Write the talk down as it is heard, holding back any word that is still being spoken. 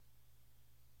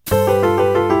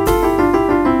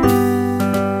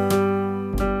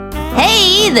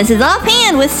this is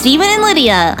Offhand with Stephen and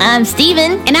Lydia. I'm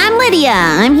Stephen. And I'm Lydia.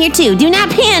 I'm here too. Do not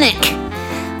panic.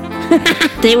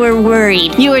 They were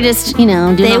worried. You were just, doing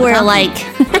They all were the like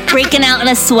breaking out in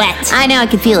a sweat. I know, I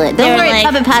could feel it. Don't worry, like,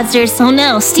 Puppet Podsters. Oh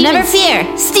no, Steven's, Never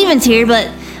fear. Steven's here, but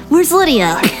where's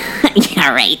Lydia?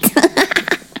 Yeah, right.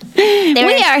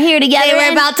 We are here together. They were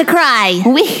and about to cry.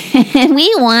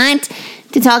 we want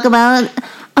to talk about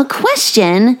a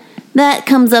question that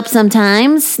comes up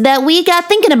sometimes that we got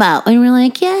thinking about. And we're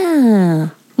like, yeah,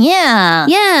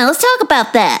 let's talk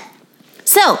about that.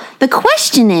 So the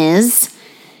question is,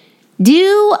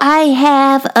 do I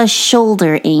have a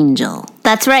shoulder angel?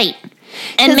 That's right.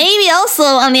 And maybe also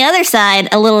on the other side,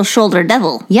 a little shoulder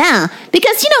devil. Yeah,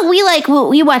 because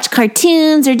we watch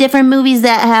cartoons or different movies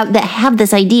that have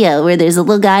this idea where there's a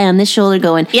little guy on this shoulder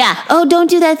going, yeah, oh, don't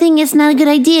do that thing, it's not a good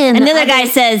idea. And the other guy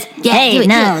says, hey,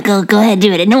 go ahead,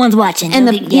 do it. No one's watching. And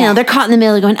they're caught in the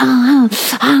middle going, I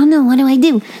don't know, what do I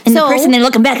do? And the person they're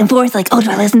looking back and forth like, oh,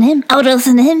 do I listen to him? Oh, do I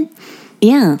listen to him?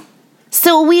 Yeah.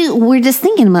 So we're just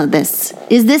thinking about this.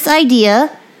 Is this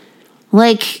idea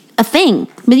like a thing?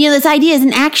 But this idea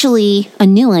isn't actually a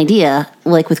new idea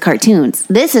like with cartoons.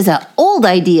 This is an old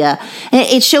idea.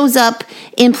 It shows up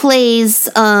in plays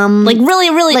like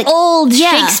really old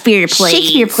Shakespeare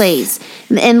plays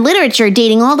and literature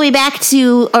dating all the way back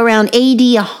to around AD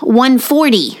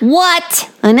 140.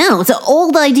 What? I know, it's an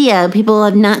old idea. People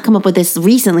have not come up with this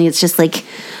recently. It's just like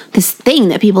this thing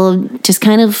that people have just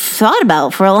kind of thought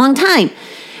about for a long time.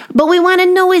 But we want to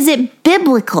know, is it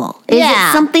biblical? Is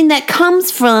it something that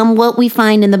comes from what we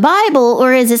find in the Bible,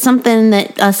 or is it something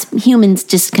that us humans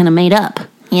just kind of made up?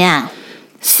 Yeah.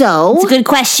 So, it's a good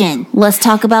question. Let's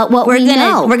talk about what we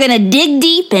know. We're going to dig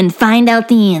deep and find out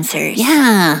the answers.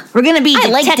 Yeah. We're going to be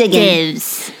detectives. Like digging.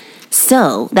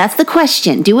 So, that's the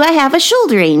question. Do I have a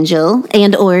shoulder angel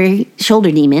and or shoulder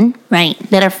demon? Right.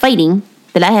 That are fighting,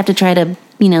 that I have to try to,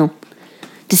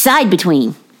 decide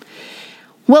between?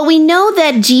 Well, we know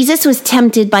that Jesus was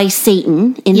tempted by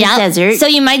Satan in the desert. So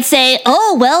you might say,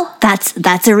 oh, well,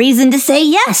 that's a reason to say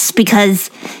yes, because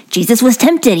Jesus was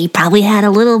tempted. He probably had a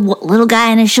little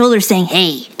guy on his shoulder saying,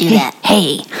 hey, do that.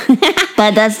 Hey.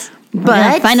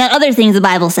 But find out other things the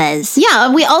Bible says.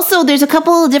 Yeah, there's a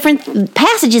couple of different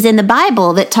passages in the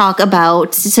Bible that talk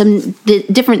about some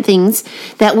different things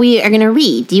that we are going to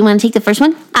read. Do you want to take the first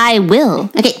one? I will.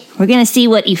 Okay. We're going to see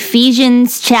what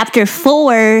Ephesians chapter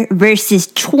 4, verses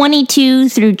 22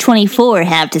 through 24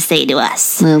 have to say to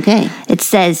us. Okay. It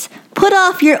says, put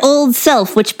off your old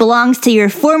self, which belongs to your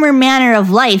former manner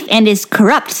of life and is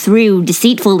corrupt through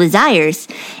deceitful desires,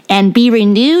 and be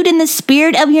renewed in the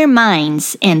spirit of your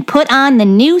minds, and put on the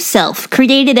new self,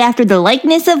 created after the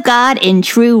likeness of God in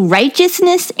true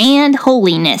righteousness and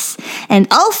holiness. And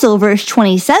also verse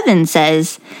 27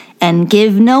 says, and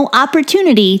give no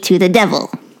opportunity to the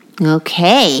devil.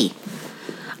 Okay.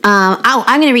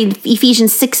 I'm going to read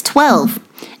Ephesians 6:12.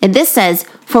 And this says,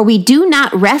 for we do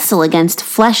not wrestle against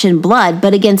flesh and blood,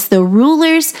 but against the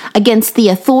rulers, against the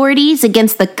authorities,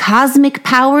 against the cosmic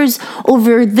powers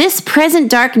over this present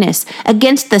darkness,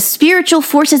 against the spiritual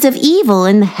forces of evil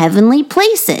in the heavenly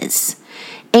places.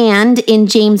 And in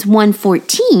James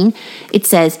 1:14, it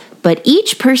says, but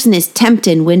each person is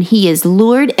tempted when he is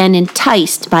lured and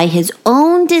enticed by his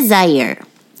own desire.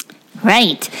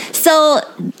 Right. So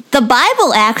the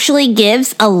Bible actually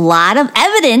gives a lot of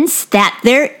evidence that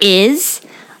there is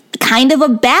kind of a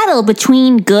battle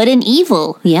between good and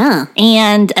evil. Yeah.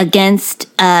 And against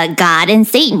God and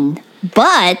Satan.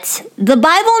 But the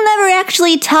Bible never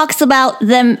actually talks about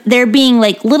there being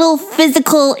like little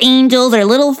physical angels or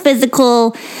little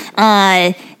physical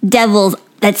devils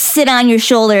that sit on your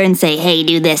shoulder and say, hey,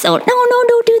 do this. Oh, no,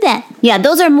 don't do that. Yeah,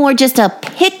 those are more just a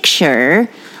picture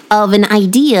of an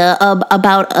idea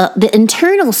about the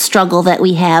internal struggle that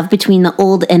we have between the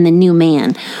old and the new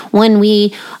man. When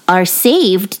we are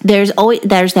saved, there's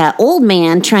that old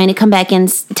man trying to come back and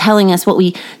telling us what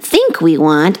we think we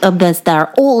want of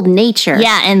our old nature.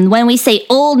 Yeah, and when we say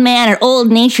old man or old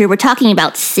nature, we're talking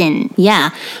about sin.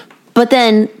 Yeah. But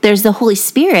then there's the Holy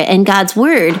Spirit and God's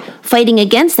Word fighting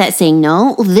against that, saying,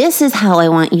 no, this is how I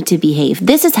want you to behave.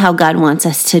 This is how God wants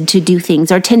us to do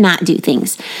things or to not do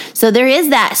things. So there is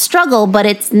that struggle, but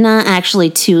it's not actually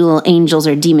two angels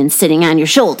or demons sitting on your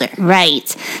shoulder. Right.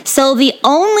 So the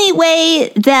only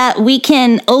way that we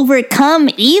can overcome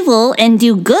evil and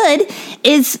do good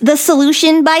is the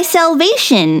solution by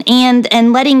salvation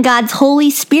and letting God's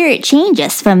Holy Spirit change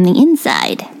us from the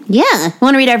inside. Yeah.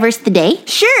 Want to read our verse of the day?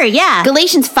 Sure, yeah.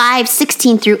 Galatians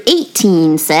 5:16 through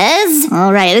 18 says,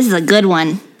 all right, this is a good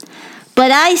one.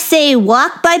 But I say,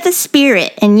 walk by the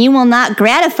Spirit, and you will not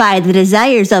gratify the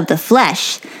desires of the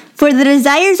flesh. For the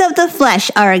desires of the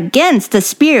flesh are against the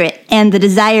Spirit, and the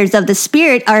desires of the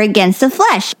Spirit are against the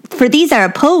flesh. For these are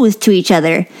opposed to each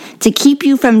other, to keep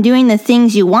you from doing the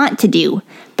things you want to do.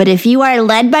 But if you are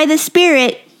led by the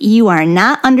Spirit, you are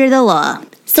not under the law.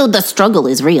 So the struggle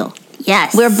is real.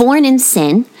 Yes. We're born in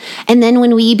sin, and then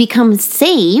when we become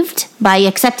saved by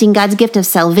accepting God's gift of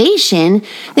salvation,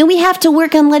 then we have to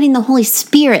work on letting the Holy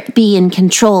Spirit be in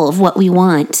control of what we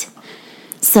want.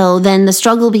 So then the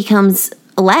struggle becomes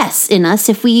less in us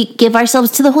if we give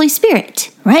ourselves to the Holy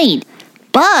Spirit. Right.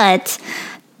 But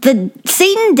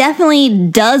Satan definitely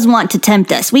does want to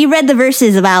tempt us. We read the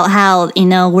verses about how,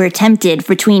 we're tempted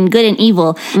between good and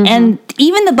evil. Mm-hmm. And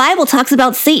even the Bible talks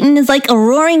about Satan is like a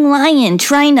roaring lion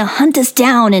trying to hunt us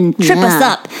down and trip us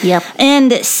up. Yep.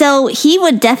 And so he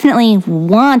would definitely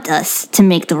want us to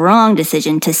make the wrong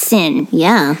decision, to sin.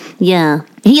 Yeah.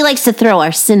 He likes to throw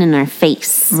our sin in our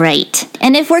face. Right.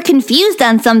 And if we're confused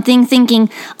on something, thinking,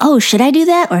 oh, should I do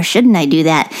that or shouldn't I do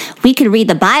that? We could read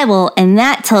the Bible, and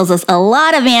that tells us a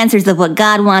lot of answers of what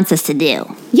God wants us to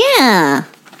do. Yeah.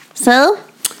 So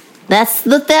that's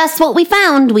what we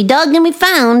found. We dug and we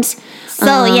found. So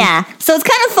so it's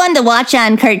kind of fun to watch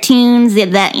on cartoons,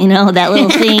 that that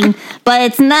little thing, but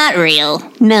it's not real.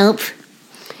 Nope.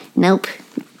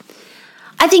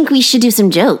 I think we should do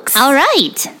some jokes. All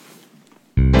right.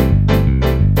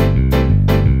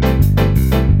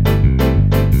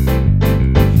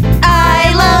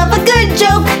 I love a good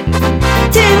joke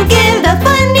to give the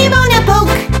funny bone a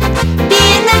poke.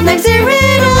 Being knickknacks or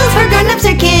riddles for grown-ups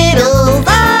or kiddles.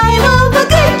 I love a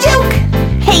good joke.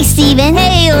 Hey, Steven.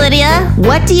 Hey, Lydia.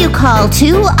 What do you call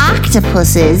two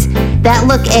octopuses that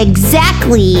look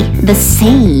exactly the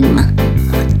same?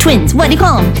 Twins. What do you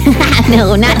call them?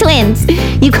 No, not twins.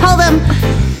 You call them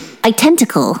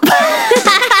identical.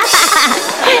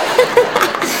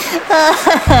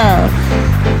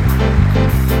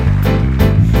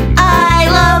 I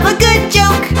love a good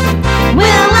joke.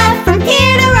 We'll laugh from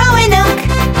here to Roanoke.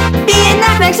 Being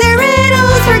knickknacks or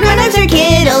riddles for grown-ups or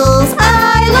kiddles.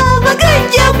 I love a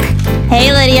good joke.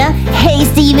 Hey, Lydia. Hey,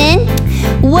 Steven.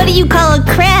 What do you call a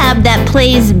crab that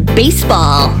plays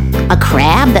baseball? A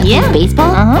crab that plays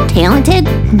baseball? Uh-huh. Talented?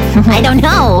 I don't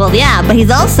know. Well, yeah, but he's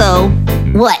also...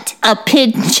 What? A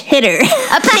pinch hitter.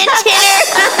 A pinch hitter?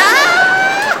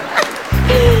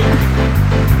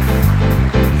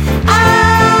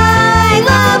 I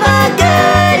love a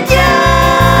good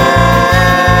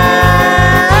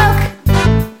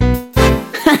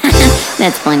joke.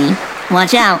 That's funny.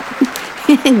 Watch out.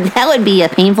 That would be a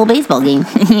painful baseball game.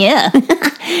 Yeah.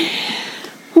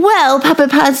 Well, Puppet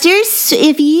Podsters,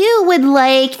 if you would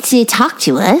like to talk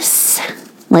to us,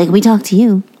 like we talk to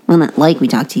you. Well, not like we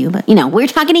talk to you, but, we're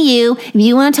talking to you. If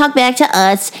you want to talk back to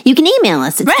us, you can email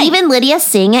us at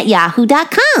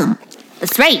StephenLydiaSing@yahoo.com.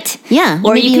 That's right. Yeah.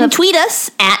 Or you can tweet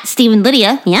us at Stephen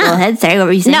Lydia. Yeah. Go ahead. Sorry, what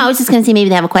were you saying? No, I was just going to say maybe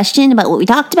they have a question about what we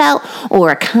talked about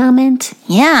or a comment.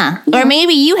 Yeah. Or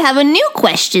maybe you have a new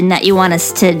question that you want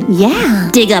us to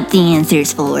dig up the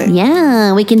answers for.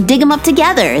 Yeah, we can dig them up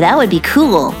together. That would be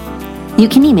cool. You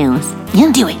can email us.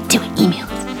 Yeah. Do it. Email us.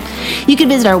 You can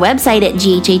visit our website at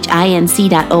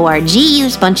ghhinc.org.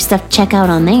 There's a bunch of stuff to check out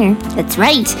on there. That's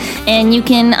right. And you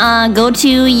can go to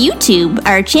YouTube.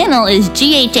 Our channel is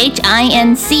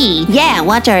GHHINC. Yeah,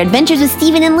 watch our Adventures with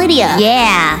Stephen and Lydia.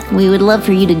 Yeah. We would love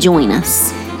for you to join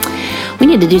us. We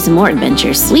need to do some more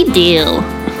adventures. We do.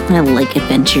 I like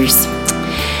adventures.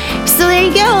 So there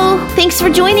you go. Thanks for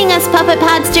joining us, Puppet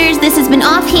Podsters. This has been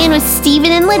Offhand with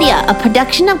Stephen and Lydia, a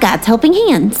production of God's Helping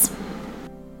Hands.